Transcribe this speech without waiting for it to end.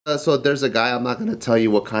So there's a guy, I'm not going to tell you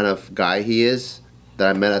what kind of guy he is, that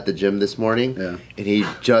I met at the gym this morning. Yeah. And he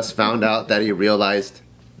just found out that he realized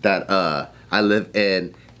that I live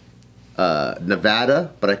in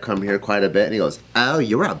Nevada, but I come here quite a bit. And he goes, oh,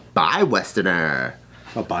 you're a bi-Westerner.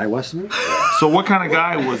 A bi-Westerner? So what kind of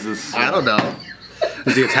guy was this? I don't know.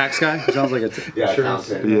 Is he a tax guy? He sounds like a Yeah, sure.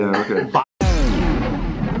 Yeah, okay.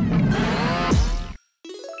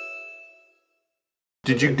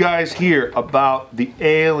 Did you guys hear about the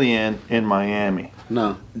alien in Miami?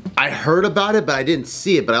 No. I heard about it, but I didn't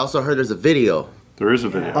see it. But I also heard there's a video. There is a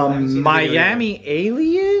video. Miami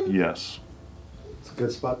alien? Yes. It's a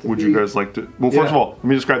good spot to Would you guys like to? Well, first of all, let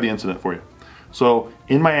me describe the incident for you. So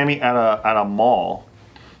in Miami, at a mall,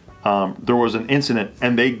 there was an incident,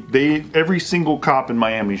 and every single cop in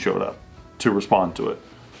Miami showed up to respond to it.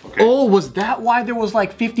 Okay. Oh, was that why there was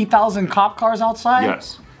like 50,000 cop cars outside?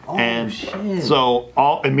 Yes. Oh, and shit. so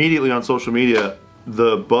immediately on social media,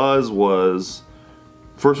 the buzz was,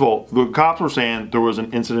 first of all, the cops were saying there was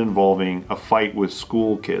an incident involving a fight with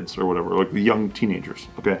school kids or whatever, like the young teenagers.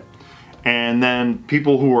 Okay. And then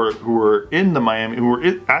people who were in the Miami, who were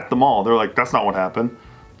at the mall, they're like, that's not what happened.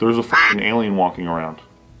 There's a fucking alien walking around.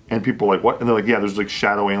 And people are like, what? And they're like, yeah, there's like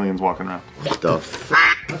shadow aliens walking around. What the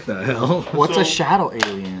fuck? What the hell? What's a shadow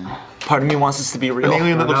alien? Part of me wants this to be real. An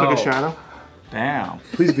alien that looks like a shadow? Damn.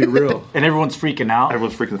 Please be real. And everyone's freaking out?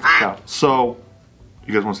 Everyone's freaking the fuck out. So,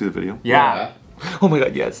 you guys want to see the video? Yeah. Oh my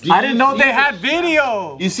god, yes. I didn't know they had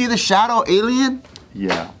video. You see the shadow alien?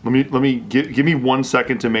 Yeah. Let me give me 1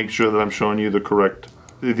 second to make sure that I'm showing you the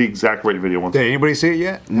exact right video. Did anybody see it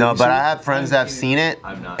yet? No, but I have friends that have seen it.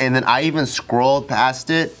 I've not. And then I even scrolled past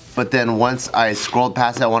it. But then once I scrolled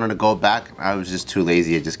past it, I wanted to go back. I was just too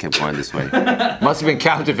lazy. It just kept going this way. Must have been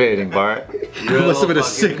captivating, Bart. It must have been a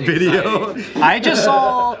sick video. I just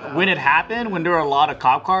saw when it happened, when there were a lot of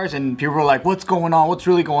cop cars and people were like, what's going on? What's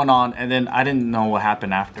really going on? And then I didn't know what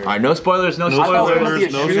happened after. All right, no spoilers, no No spoilers.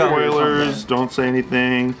 spoilers, no spoilers, don't say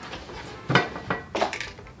anything.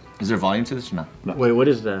 Is there volume to this or not? Wait, what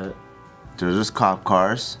is that? There's just cop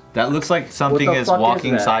cars. That looks like something What the is fuck is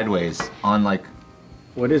walking that? sideways on like,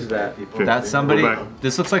 What is that? that's somebody. Go back.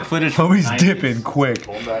 This looks like footage from Homie's the 90s. dipping quick.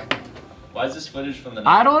 Why is this footage from the 90s?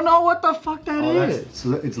 I don't know what the fuck that is.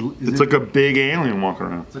 It's like a big alien walking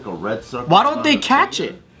around. It's like a red circle. Why don't they catch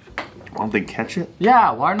it? Why don't they catch it?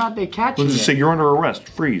 Yeah, why not they catch Let's just say it? you're under arrest.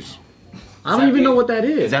 Freeze. I don't even know what that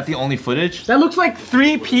is. Is that the only footage? That looks like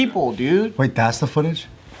 3 people, dude. Wait, that's the footage?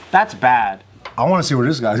 That's bad. I want to see where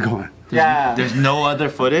this guy's going. Yeah. There's no other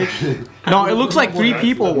footage? No, it looks like 3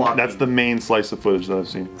 people walking. That's the main slice of footage that I've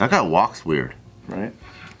seen. That guy walks weird. Right?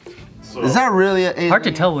 Is that really an alien? Hard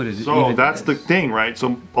to tell what it is. So that's the thing, right?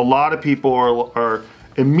 So a lot of people are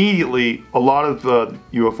immediately, a lot of the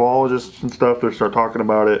ufologists and stuff, they start talking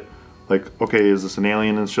about it. Like, okay, is this an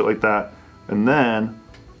alien and shit like that? And then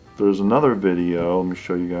there's another video. Let me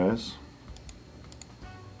show you guys.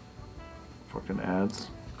 Fucking ads.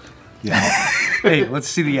 Yeah. Hey, let's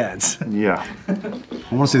see the ads. Yeah. I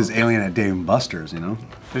want to see this alien at Dave & Buster's, you know?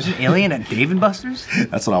 There's an alien at Dave & Buster's?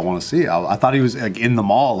 That's what I want to see. I thought he was like in the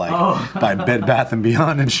mall, like by Bed Bath &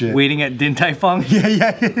 Beyond and shit. Waiting at Din Tai Fung? Yeah,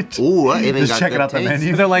 yeah. Ooh, that alien Just got checking good out the taste.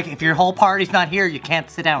 menu. They're like, if your whole party's not here, you can't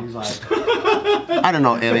sit down. I don't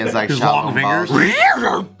know aliens like His long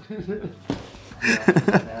Shalom Bao.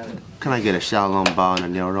 Can I get a Shalom Bao and a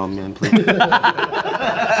Nero Man, please?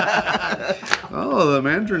 Oh, the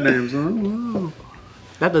Mandarin names, huh? Wow.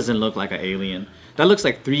 That doesn't look like an alien. That looks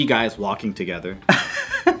like 3 guys walking together.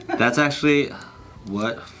 That's actually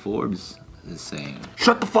what Forbes is saying.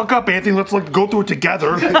 Shut the fuck up, Anthony. Let's go through it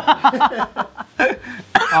together.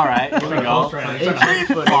 Alright, here we go.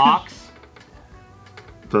 Box.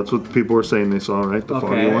 That's what people were saying they saw, right? The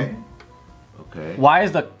foggy Okay. one. Okay. Why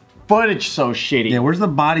is the footage so shitty? Yeah, where's the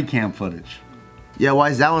body cam footage? Yeah, why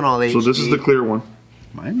is that one all HD? So this is the clear one.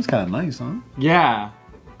 Mine's kind of nice, huh? Yeah.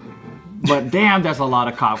 But damn, there's a lot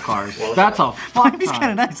of cop cars. That's a fuck He's kind ton.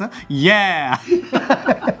 of nice, huh? Yeah.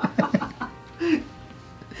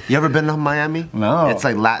 You ever been to Miami? No. It's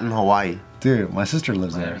like Latin Hawaii. Dude, my sister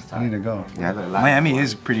lives there. I need to go. Yeah, like Latin Miami Hawaii.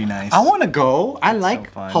 is pretty nice. I want to go. I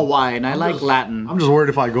like fun. Hawaii and I like Latin. I'm just worried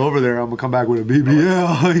if I go over there, I'm gonna come back with a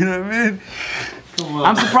BBL. You know what I mean?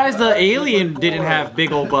 I'm surprised the alien didn't have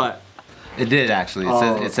big old butt. It did actually.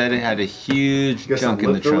 It said it had a huge chunk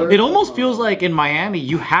in the trunk. It almost feels like in Miami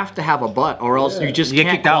you have to have a butt or else you just You get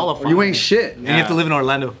can't kicked out. qualify. You ain't shit. And you have to live in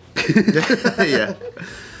Orlando. Yeah.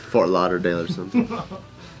 Fort Lauderdale or something.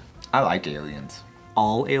 I like aliens.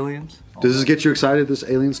 All aliens? Does this get you excited, this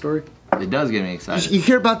alien story? It does get me excited. You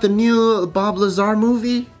hear about the new Bob Lazar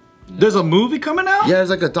movie? There's a movie coming out? Yeah, there's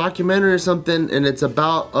like a documentary or something, and it's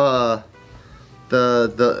about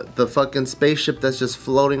the fucking spaceship that's just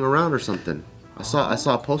floating around or something. I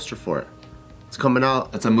saw a poster for it. It's coming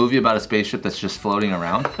out. It's a movie about a spaceship that's just floating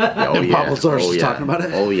around. Oh yeah. Bob Lazar's Oh, yeah. talking about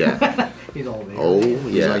it? Oh yeah. He's all there. Oh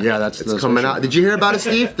yeah. like, yeah, that's it's coming out. Did you hear about it,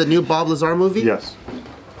 Steve? The new Bob Lazar movie? Yes.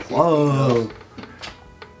 Whoa.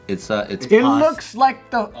 It's It looks like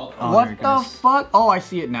the what the fuck? Oh, I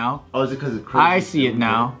see it now. Oh, is it because it's crazy? I see it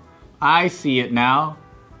now. I see it now.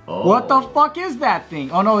 Oh. What the fuck is that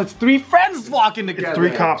thing? Oh no, it's three friends walking together. 3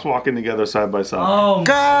 cops walking together side by side. Oh,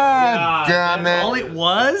 God damn it. all it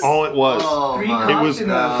was? All it was. Oh, Three my. It was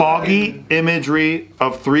foggy imagery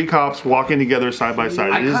of 3 cops walking together side by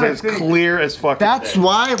side. It is as clear as fucking That's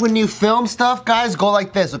why when you film stuff, guys, go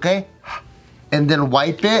like this, okay? And then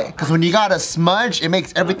wipe it, because when you got a smudge, it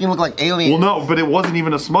makes everything look like alien. Well, no, but it wasn't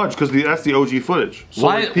even a smudge because that's the OG footage. So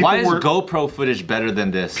why like, is GoPro footage better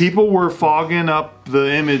than this? people were fogging up the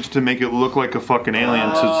image to make it look like a fucking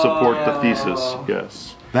alien to support the thesis.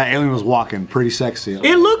 Yes. That alien was walking pretty sexy.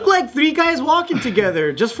 It looked like 3 guys walking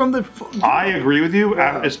together just from the. I agree with you,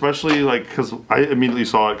 especially like because I immediately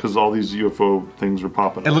saw it because all these UFO things were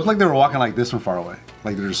popping It up. looked like they were walking like this from far away.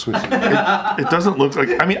 Like they're just switching. It doesn't look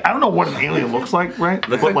like. I mean, I don't know what an alien looks like, right?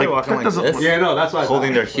 Looks like they're walking like doesn't this. look- yeah, no, that's why.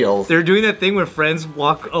 Holding their heels. They're doing that thing where friends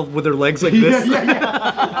walk with their legs like this.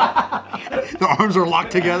 Their arms are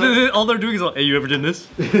locked together. All they're doing is like, hey, you ever done this?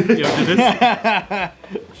 You ever did this?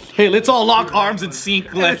 Hey, let's all lock arms and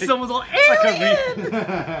sync legs. And someone's all, alien!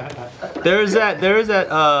 There's that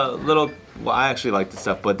little. Well, I actually like this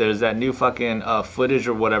stuff, but there's that new fucking footage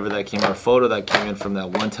or whatever that came, or photo that came in from that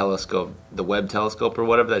one telescope, the Webb telescope or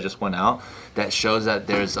whatever that just went out, that shows that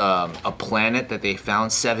there's a planet that they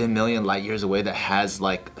found 7 million light years away that has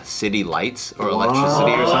like city lights or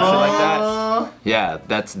electricity or something like that. Yeah,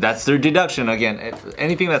 that's their deduction. Again,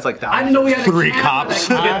 anything that's like that. I didn't know we had 3 cops.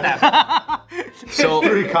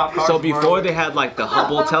 So before they had like the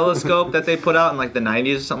Hubble telescope that they put out in like the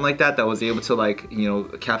 90s or something like that was able to like, you know,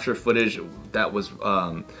 capture footage that was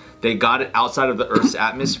they got it outside of the Earth's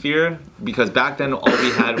atmosphere, because back then all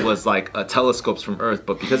we had was like telescopes from Earth,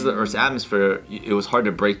 but because of the Earth's atmosphere it was hard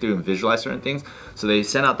to break through and visualize certain things. So they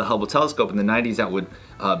sent out the Hubble telescope in the 90s that would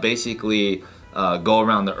basically go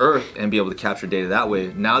around the Earth and be able to capture data that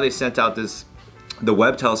way. Now they sent out the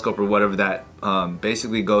Webb telescope or whatever that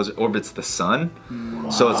basically orbits the sun.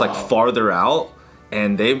 So it's like farther out,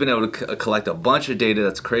 and they've been able to collect a bunch of data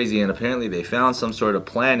that's crazy, and apparently they found some sort of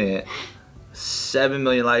planet 7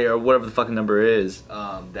 million light year or whatever the fucking number is.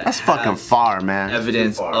 That's fucking far, man.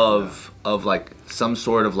 Evidence of like some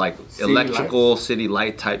sort of like electrical city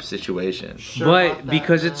light type situation. But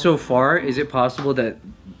because it's so far, is it possible that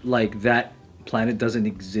like that planet doesn't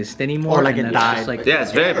exist anymore? Or like and it that's died. just, like, Yeah,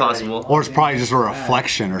 it's very possible. Or it's probably just a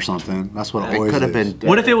reflection or something. That's what it It always could have is. been.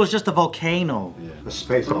 What if it was just a volcano? The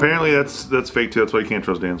space. Apparently that's fake too. That's why you can't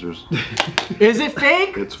trust answers. Is it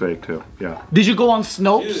fake? It's fake too. Yeah. Did you go on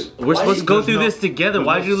Snopes? We're supposed to go through this together.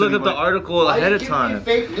 Why'd you look up the article ahead of time?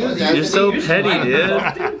 You're so petty,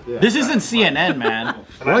 dude. This isn't CNN, man.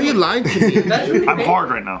 Why are you lying to me? I'm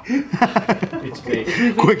hard right now.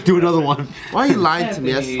 Quick, do another one. Why are you lying to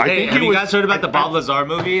me? Hey, have you guys heard about the Bob Lazar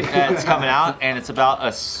movie that's coming out? And it's about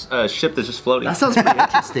a ship that's just floating. That sounds pretty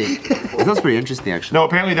interesting. That sounds pretty interesting, actually. No,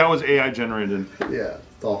 apparently that was AI generated. Yeah.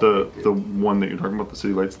 The one that you're talking about, the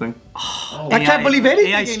city lights thing. I can't believe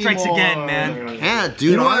anything AI strikes anymore. again, man. Can't,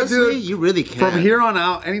 dude. You know what, Honestly, dude? you really can't. From here on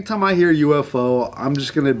out, anytime I hear UFO, I'm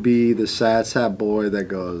just gonna be the sad boy that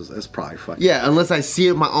goes, "That's probably fucking." Yeah, unless I see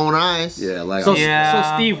it with my own eyes. Yeah, like. So, Yeah.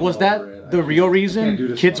 so Steve, was that the real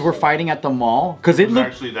reason kids were fighting at the mall? Because it looked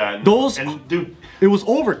Actually, that those. and dude, It was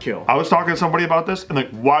overkill. I was talking to somebody about this, and like,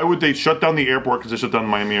 why would they shut down the airport? Because they shut down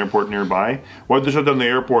Miami Airport nearby. Why would they shut down the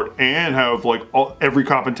airport and have like every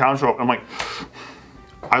cop in town show up? I'm like,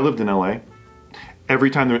 I lived in LA. Every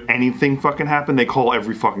time there anything fucking happened, they call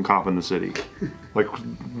every fucking cop in the city. Like,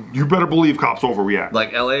 you better believe cops overreact.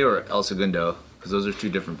 Like LA or El Segundo? Because those are two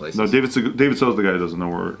different places. No, David So's the guy who doesn't know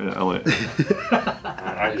where LA.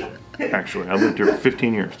 Actually, I lived here for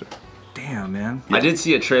 15 years. Dude. Damn, man. I did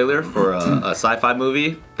see a trailer for a sci-fi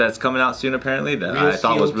movie that's coming out soon apparently that I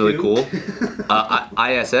thought was really cool.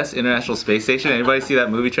 ISS, International Space Station. Anybody see that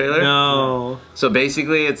movie trailer? No. So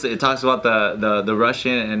basically it talks about the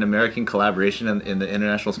Russian and American collaboration in the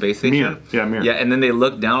International Space Station. Mir. Yeah, and then they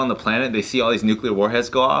look down on the planet, they see all these nuclear warheads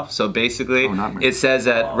go off. So basically it says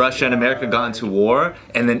that Russia and America got into war,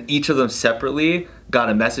 and then each of them separately got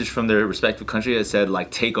a message from their respective country that said like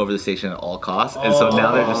take over the station at all costs, and so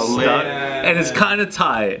now they're just stuck, and it's kind of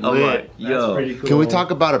tight. I'm like, yo, Can we talk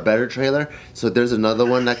about a better trailer? So there's another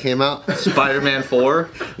one that came out. Spider-Man 4.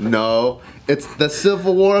 No, it's the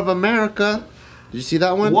Civil War of America. Did you see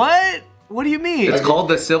that one? What? What do you mean? It's called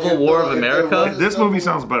the Civil War of America. This movie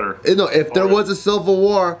sounds better. No, if there was a civil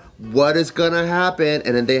war, what is gonna happen?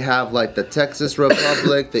 And then they have like the Texas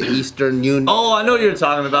Republic, the Eastern Union. Oh, I know what you're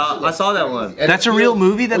talking about. I saw that one. That's a real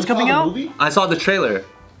movie that's coming out? I saw the trailer.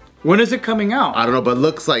 When is it coming out? I don't know, but it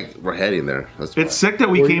looks like we're heading there. It's sick that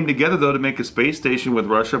we came together though to make a space station with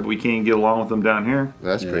Russia, but we can't get along with them down here.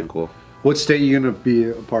 That's pretty cool. What state you gonna be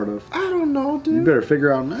a part of? I don't know, dude. You better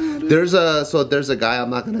figure out now, dude. There's a guy,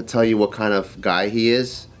 I'm not gonna tell you what kind of guy he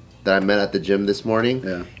is, that I met at the gym this morning.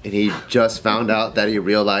 Yeah. And he just found out that he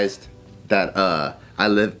realized that I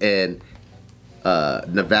live in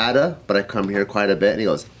Nevada, but I come here quite a bit. And he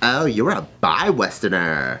goes, "Oh, you're a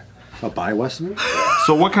bi-Westerner." A bi-Westerner?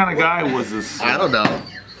 So what kind of guy was this? I don't know.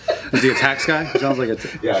 Is he a tax guy? Sounds like a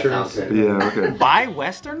Yeah, okay.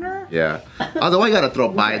 Bi-Westerner? Yeah. Although I gotta throw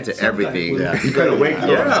bi into everything. Yeah. You gotta wake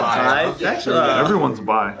up. Everyone's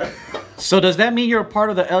bi. So does that mean you're a part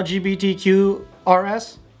of the LGBTQ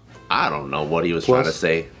RS? I don't know what he was trying to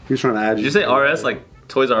say. He was trying to add Did you say RS like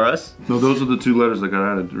Toys R Us? No, those are the two letters that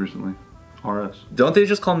got added recently. RS. Don't they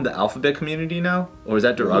just call them the alphabet community now? Or is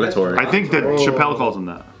that derogatory? I think that Chappelle calls them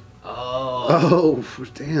that. Oh,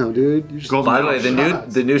 damn, dude. You just Calls By them the way,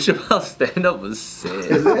 that. the new Chappelle stand-up was sick.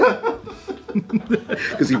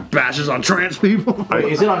 because he bashes on trans people.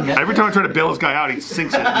 Is it on Netflix? Every time I try to bail this guy out, he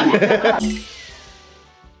sinks it.